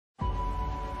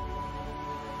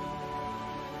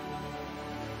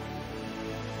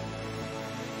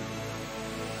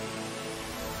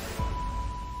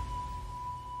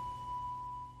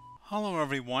Hello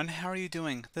everyone, how are you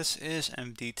doing? This is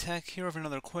MD Tech here with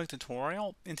another quick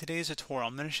tutorial. In today's tutorial,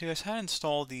 I'm going to show you guys how to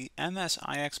install the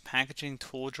MSIX Packaging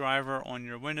tool driver on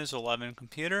your Windows 11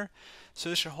 computer. So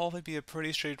this should hopefully be a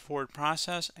pretty straightforward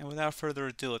process, and without further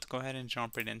ado, let's go ahead and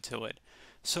jump right into it.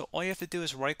 So all you have to do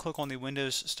is right click on the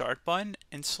Windows Start button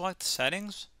and select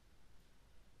Settings.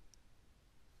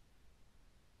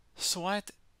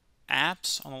 Select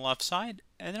Apps on the left side,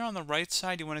 and then on the right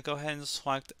side you want to go ahead and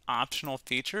select Optional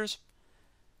Features.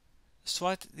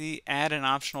 Select the Add an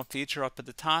Optional Feature up at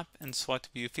the top and select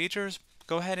View Features.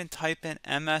 Go ahead and type in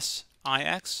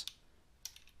MSIX.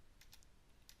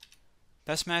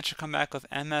 Best match should come back with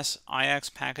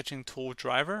MSIX Packaging Tool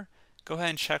Driver. Go ahead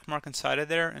and check mark inside of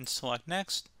there and select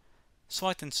Next.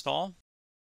 Select Install.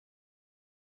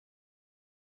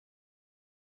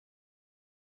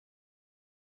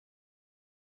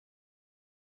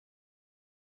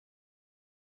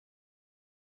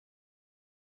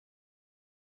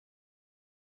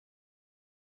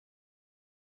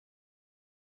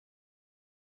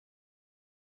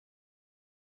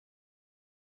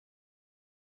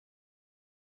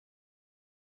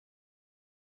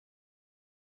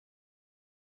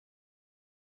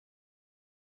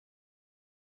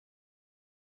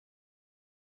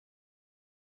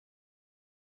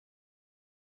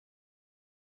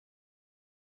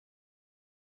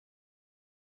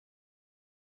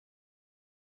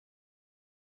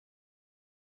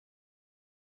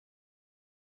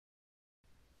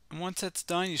 And once that's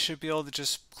done, you should be able to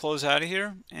just close out of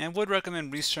here. And I would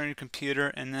recommend restarting your computer,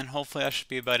 and then hopefully that should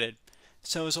be about it.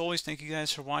 So as always, thank you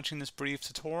guys for watching this brief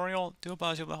tutorial. Do hope I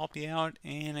was able to help you out,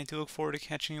 and I do look forward to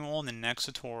catching you all in the next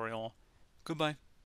tutorial. Goodbye.